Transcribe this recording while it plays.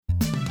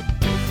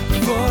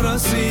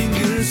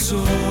single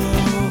soul,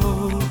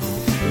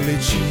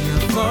 reaching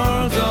out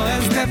further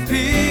and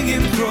stepping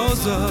in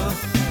closer.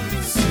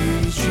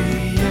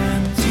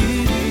 CGN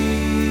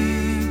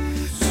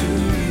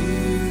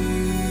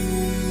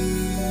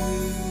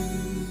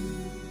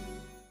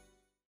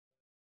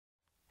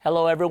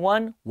Hello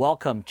everyone,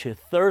 welcome to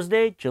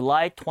Thursday,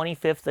 July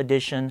 25th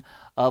edition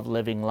of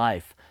Living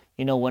Life.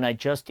 You know, when I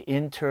just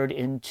entered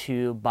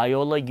into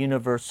Biola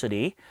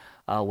University,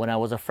 when I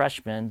was a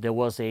freshman, there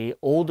was a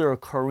older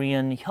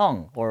Korean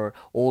hyung, or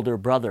older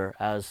brother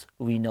as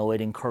we know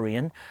it in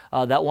Korean,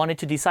 that wanted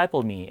to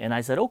disciple me. And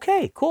I said,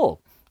 okay,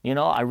 cool. You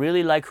know, I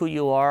really like who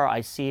you are.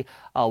 I see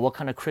what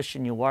kind of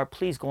Christian you are.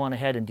 Please go on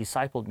ahead and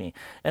disciple me.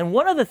 And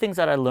one of the things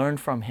that I learned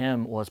from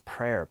him was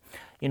prayer.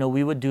 You know,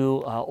 we would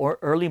do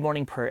early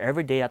morning prayer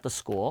every day at the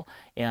school,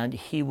 and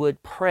he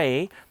would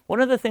pray. One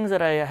of the things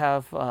that I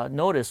have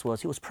noticed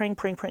was he was praying,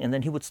 and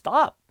then he would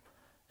stop.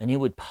 And he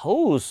would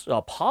pause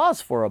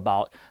for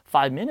about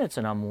 5 minutes,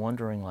 and I'm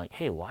wondering like,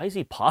 hey, why is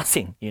he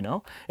pausing, you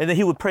know? And then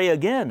he would pray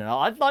again. And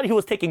I thought he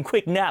was taking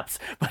quick naps,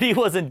 but he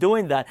wasn't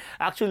doing that.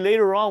 Actually,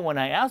 later on when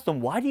I asked him,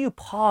 why do you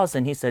pause?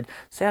 And he said,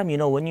 Sam, you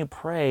know, when you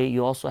pray,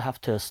 you also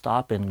have to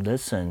stop and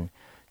listen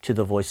to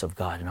the voice of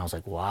God. And I was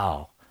like,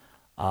 wow,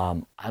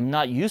 I'm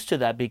not used to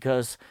that,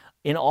 because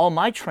in all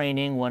my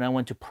training, when I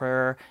went to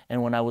prayer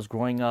and when I was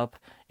growing up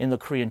in the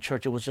Korean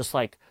church, it was just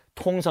like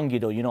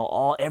통성기도, you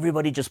know,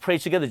 everybody just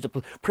prays together, just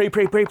pray,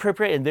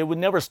 and they would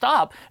never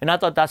stop. And I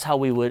thought that's how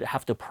we would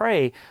have to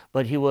pray.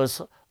 But he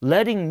was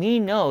letting me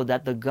know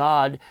that the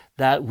God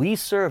that we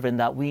serve and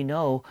that we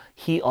know,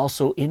 he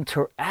also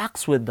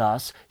interacts with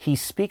us. He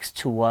speaks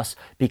to us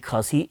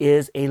because he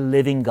is a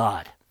living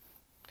God.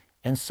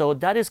 And so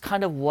that is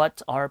kind of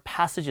what our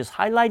passage is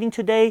highlighting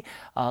today.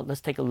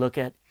 Let's take a look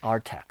at our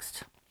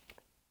text.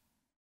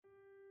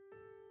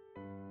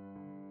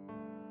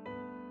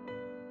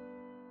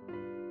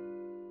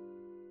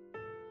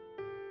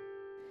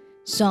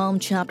 Psalm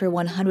chapter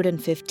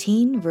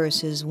 115,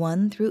 verses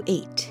 1 through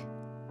 8.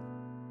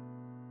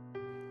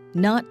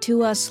 Not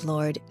to us,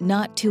 Lord,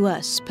 not to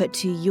us, but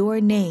to your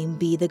name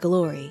be the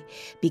glory,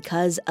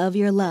 because of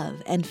your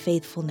love and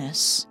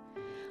faithfulness.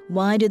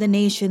 Why do the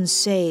nations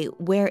say,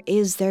 where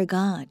is their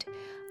God?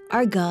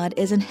 Our God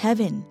is in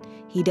heaven.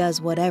 He does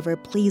whatever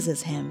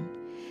pleases him.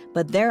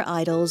 But their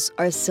idols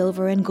are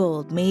silver and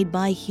gold made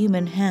by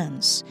human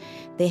hands.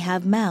 They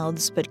have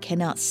mouths but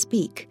cannot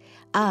speak,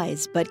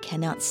 eyes but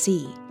cannot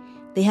see.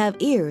 They have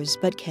ears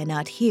but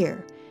cannot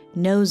hear,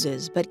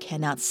 noses but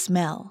cannot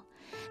smell.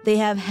 They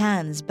have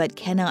hands but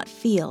cannot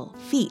feel,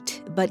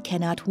 feet but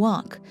cannot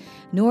walk,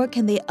 nor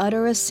can they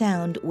utter a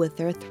sound with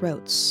their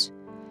throats.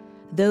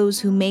 Those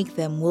who make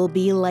them will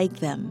be like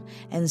them,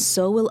 and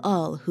so will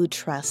all who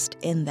trust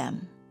in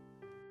them.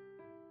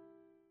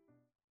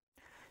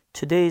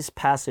 Today's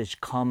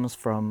passage comes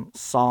from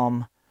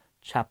Psalm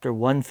chapter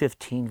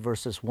 115,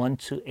 verses 1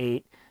 to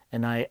 8,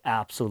 and I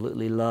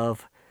absolutely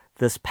love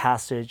this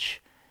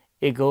passage.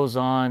 It goes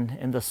on,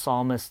 and the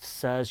psalmist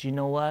says, you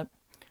know what?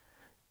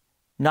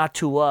 Not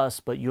to us,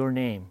 but your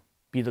name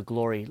be the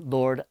glory.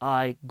 Lord,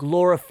 I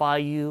glorify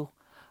you.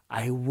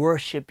 I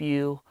worship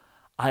you.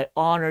 I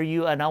honor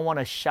you, and I want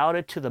to shout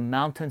it to the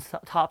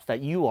mountaintops that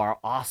you are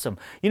awesome.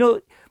 You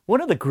know, one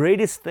of the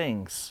greatest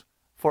things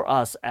for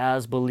us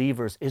as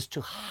believers is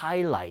to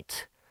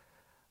highlight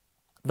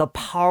the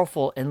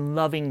powerful and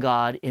loving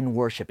God in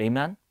worship.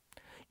 Amen?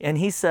 And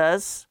he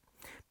says,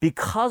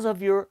 because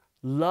of your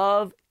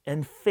love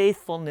and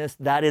faithfulness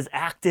that is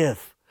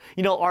active.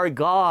 You know, our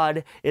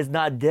God is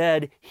not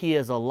dead, he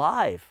is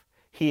alive.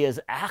 He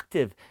is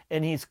active,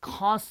 and he's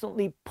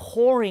constantly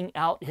pouring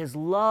out his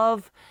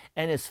love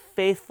and his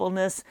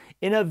faithfulness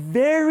in a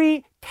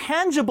very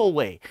tangible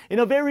way, in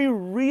a very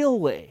real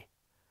way.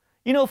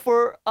 You know,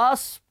 for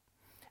us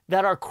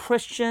that are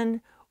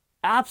Christian,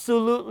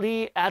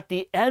 absolutely at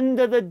the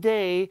end of the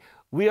day,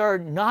 we are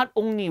not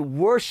only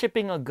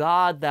worshiping a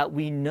God that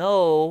we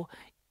know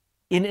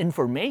in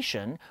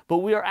information, but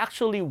we are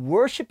actually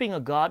worshiping a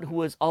God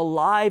who is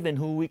alive and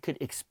who we could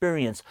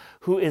experience,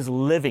 who is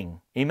living.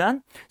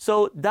 Amen?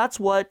 So that's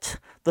what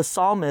the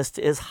psalmist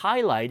is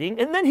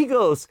highlighting. And then he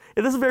goes,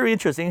 and this is very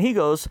interesting, he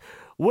goes,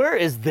 where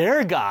is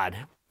their God?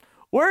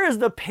 Where is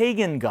the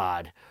pagan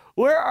God?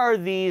 Where are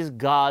these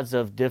gods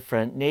of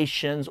different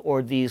nations,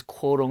 or these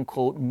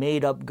quote-unquote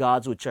made-up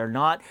gods, which are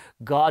not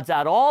gods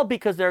at all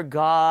because they're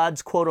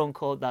gods,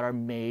 quote-unquote, that are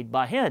made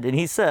by hand? And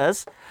he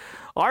says,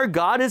 our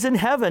God is in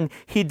heaven.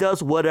 He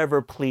does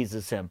whatever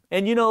pleases him.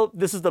 And you know,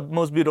 this is the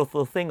most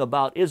beautiful thing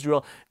about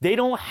Israel. They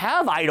don't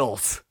have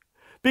idols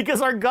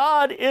because our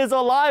God is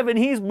alive and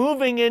he's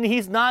moving, and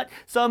he's not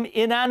some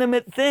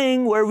inanimate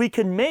thing where we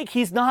can make.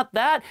 He's not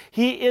that.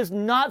 He is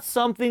not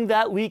something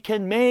that we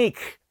can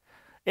make.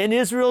 And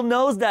Israel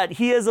knows that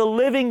He is a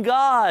living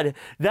God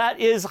that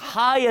is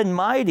high and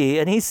mighty.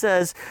 And He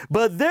says,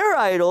 but their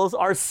idols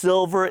are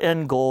silver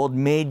and gold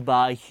made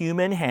by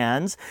human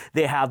hands.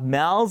 They have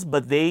mouths,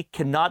 but they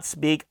cannot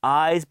speak,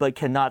 eyes, but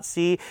cannot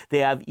see. They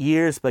have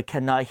ears, but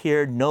cannot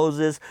hear,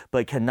 noses,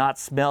 but cannot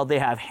smell. They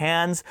have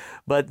hands,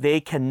 but they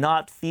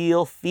cannot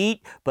feel,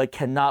 feet, but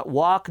cannot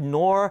walk,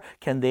 nor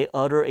can they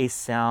utter a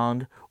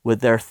sound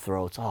with their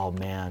throats. Oh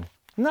man,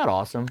 isn't that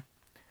awesome?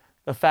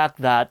 The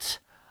fact that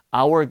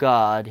our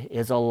God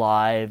is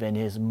alive and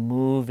is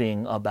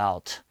moving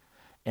about,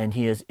 and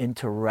He is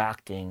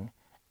interacting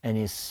and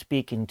He is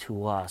speaking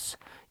to us.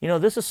 You know,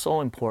 this is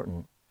so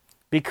important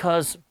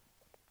because,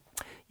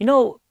 you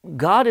know,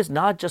 God is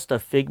not just a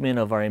figment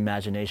of our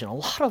imagination.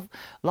 A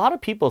lot of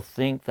people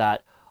think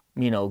that,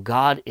 you know,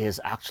 God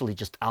is actually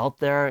just out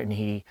there and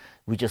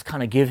we just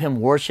kind of give Him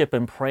worship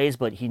and praise,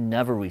 but He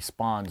never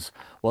responds.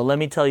 Well, let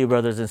me tell you,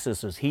 brothers and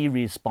sisters, He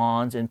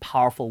responds in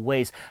powerful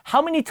ways. How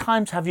many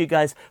times have you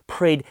guys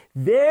prayed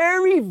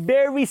very,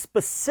 very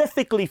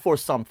specifically for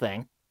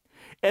something,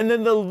 and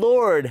then the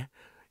Lord,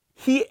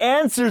 He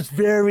answers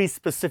very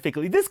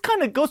specifically? This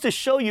kind of goes to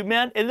show you,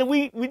 man, and then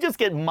we just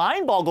get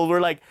mind boggled.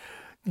 We're like,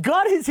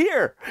 God is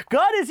here.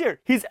 God is here.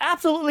 He's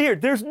absolutely here.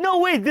 There's no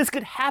way this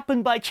could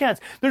happen by chance.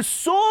 There's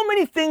so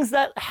many things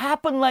that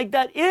happen like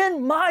that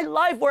in my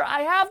life where I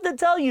have to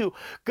tell you,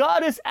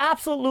 God is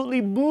absolutely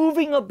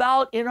moving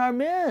about in our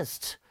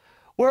midst.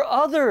 Where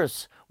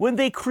others, when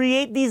they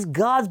create these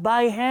gods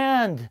by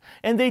hand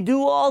and they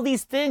do all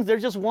these things, they're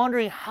just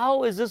wondering,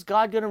 how is this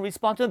God going to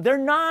respond to them? They're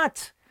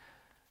not,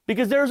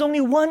 because there's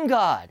only one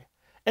God.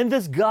 And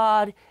this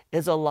God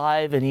is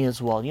alive and He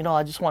is well. You know,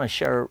 I just want to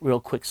share a real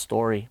quick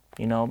story,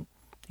 you know,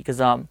 because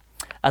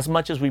as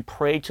much as we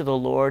pray to the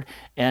Lord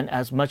and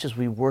as much as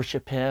we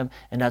worship Him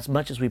and as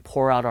much as we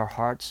pour out our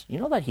hearts, you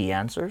know that He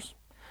answers.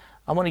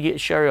 I want to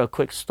share a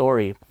quick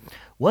story.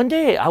 One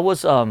day I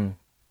was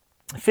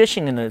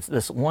fishing in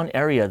this one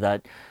area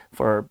that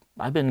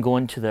I've been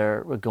going to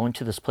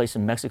this place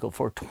in Mexico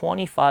for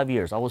 25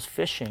 years. I was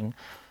fishing,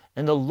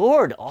 and the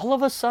Lord, all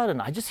of a sudden,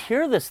 I just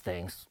hear this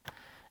thing,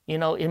 you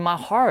know, in my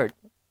heart.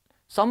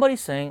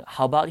 Somebody's saying,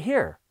 how about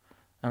here?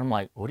 And I'm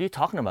like, what are you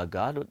talking about,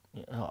 God?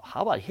 You know,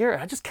 how about here?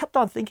 I just kept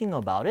on thinking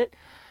about it.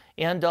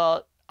 And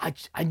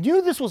I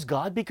knew this was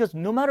God because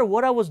no matter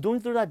what I was doing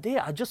through that day,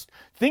 I just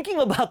thinking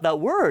about that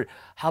word.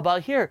 How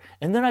about here?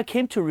 And then I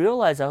came to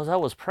realize as I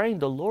was praying,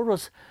 the Lord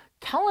was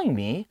telling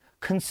me,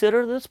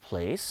 consider this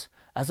place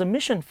as a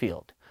mission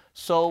field.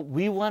 So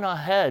we went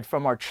ahead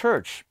from our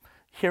church,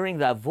 hearing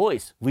that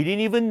voice. We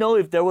didn't even know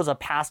if there was a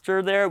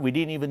pastor there. We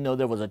didn't even know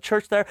there was a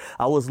church there.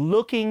 I was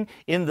looking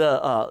in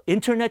the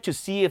internet to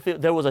see if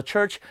there was a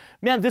church.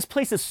 Man, this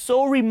place is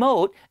so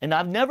remote, and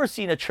I've never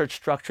seen a church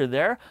structure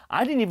there.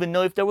 I didn't even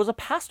know if there was a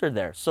pastor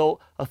there. So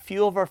a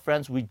few of our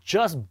friends, we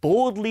just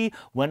boldly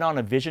went on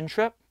a vision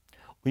trip.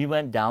 We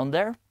went down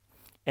there,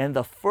 and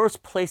the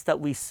first place that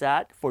we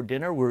sat for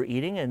dinner, we were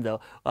eating, and the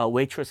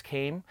waitress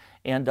came,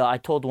 and I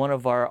told one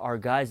of our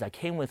guys that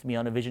came with me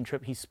on a vision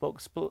trip, he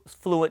spoke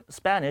fluent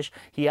Spanish.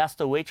 He asked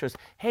the waitress,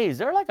 hey, is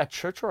there like a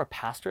church or a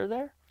pastor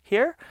there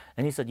here?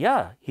 And he said,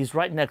 yeah, he's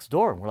right next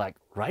door. And we're like,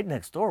 right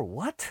next door?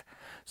 What?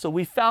 So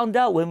we found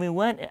out when we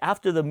went,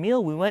 after the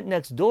meal, we went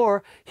next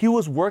door. He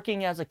was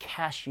working as a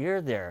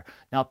cashier there.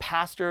 Now,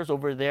 pastors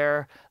over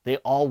there, they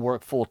all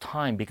work full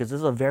time because this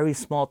is a very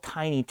small,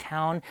 tiny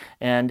town,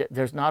 and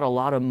there's not a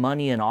lot of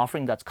money and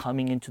offering that's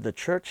coming into the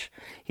church.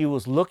 He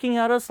was looking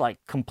at us like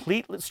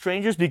complete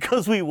strangers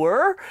because we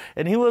were,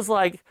 and he was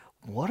like,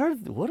 what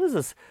is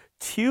this?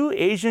 2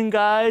 Asian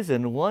guys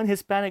and 1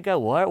 Hispanic guy.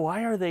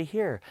 Why are they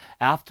here?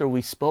 After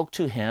we spoke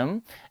to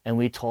him and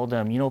we told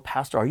him, you know,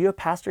 Pastor, are you a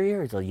pastor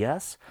here? He's like,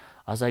 yes.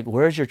 I was like,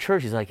 where's your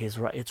church? He's like, it's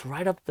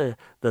right up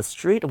the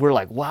street. We're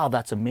like, wow,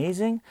 that's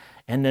amazing.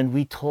 And then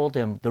we told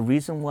him the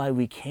reason why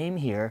we came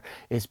here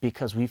is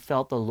because we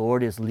felt the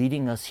Lord is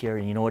leading us here.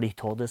 And you know what he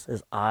told us?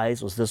 His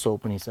eyes was this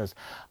open. He says,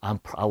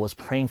 I was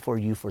praying for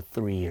you for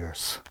 3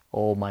 years.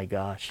 Oh my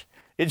gosh.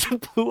 It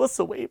just blew us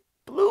away.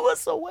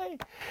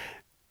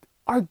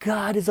 Our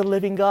God is a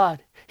living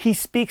God. He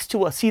speaks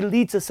to us. He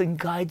leads us and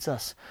guides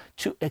us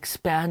to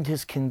expand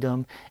His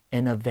kingdom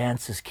and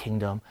advance His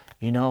kingdom.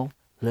 You know,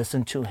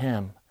 listen to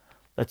Him.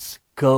 Let's